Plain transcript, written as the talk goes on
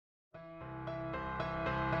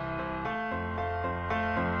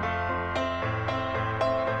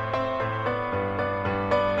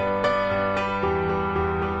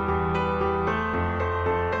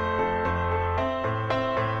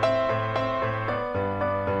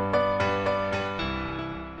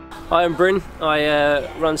Hi, I'm Bryn. I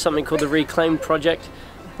run something called the Reclaim Project.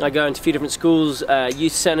 I go into a few different schools,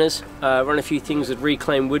 youth centres, run a few things with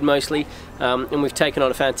reclaimed wood mostly, and we've taken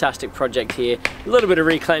on a fantastic project here. A little bit of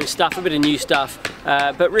reclaimed stuff, a bit of new stuff,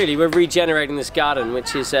 but really we're regenerating this garden,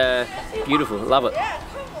 which is beautiful. Love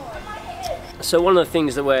it. So one of the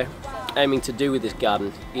things that we're aiming to do with this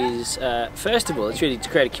garden is, first of all, it's really to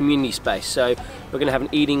create a community space. So we're going to have an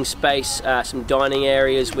eating space, some dining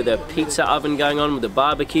areas with a pizza oven going on, with a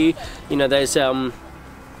barbecue. You know, there's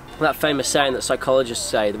that famous saying that psychologists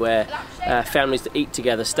say, where families that eat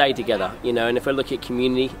together stay together. You know, and if we look at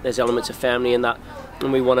community, there's elements of family in that,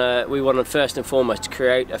 and we want to first and foremost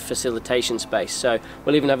create a facilitation space. So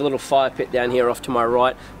we'll even have a little fire pit down here off to my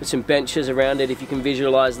right with some benches around it, if you can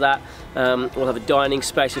visualize that. We'll have a dining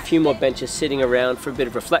space, a few more benches sitting around for a bit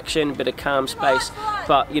of reflection, a bit of calm space.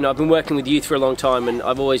 But you know, I've been working with youth for a long time, and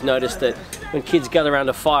I've always noticed that when kids gather around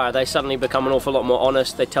a fire, they suddenly become an awful lot more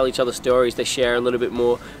honest. They tell each other stories, they share a little bit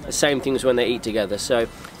more. The same things when they eat together. So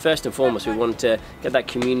first and foremost, we wanted to get that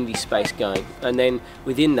community space going, and then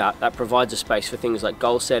within that provides a space for things like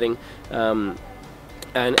goal setting,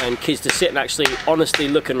 and kids to sit and actually honestly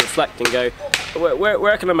look and reflect and go,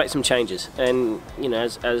 where can I make some changes? And you know,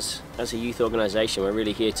 as a youth organisation, we're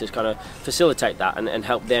really here to kind of facilitate that and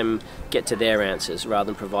help them get to their answers rather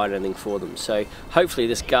than provide anything for them. So hopefully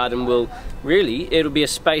this garden will really, it'll be a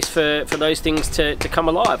space for those things to come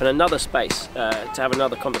alive, and another space to have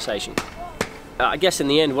another conversation. I guess in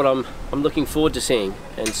the end, what I'm looking forward to seeing,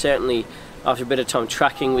 and certainly after a bit of time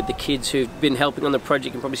tracking with the kids who've been helping on the project,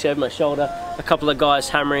 you can probably see over my shoulder a couple of guys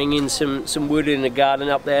hammering in some wood in the garden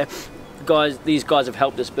up there. These guys have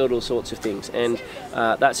helped us build all sorts of things, and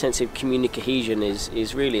that sense of community cohesion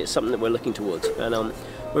is really, it's something that we're looking towards. And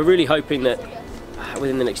we're really hoping that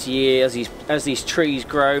within the next year, as these trees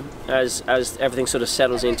grow, as everything sort of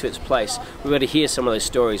settles into its place, we're going to hear some of those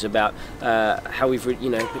stories about how we've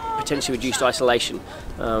potentially reduced isolation.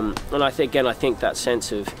 And I think that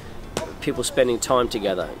sense of people spending time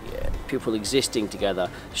together, people existing together,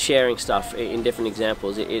 sharing stuff in different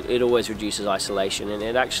examples, it always reduces isolation, and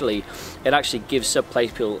it actually gives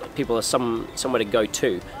people somewhere to go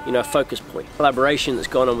to, you know, a focus point. Collaboration that's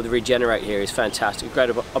gone on with Regenerate here is fantastic. A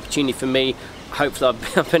great opportunity for me. Hopefully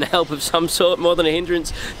I've been a help of some sort more than a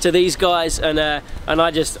hindrance to these guys, and I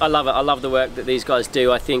love it. I love the work that these guys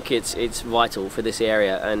do. I think it's vital for this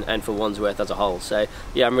area and for Wandsworth as a whole. So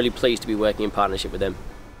yeah, I'm really pleased to be working in partnership with them.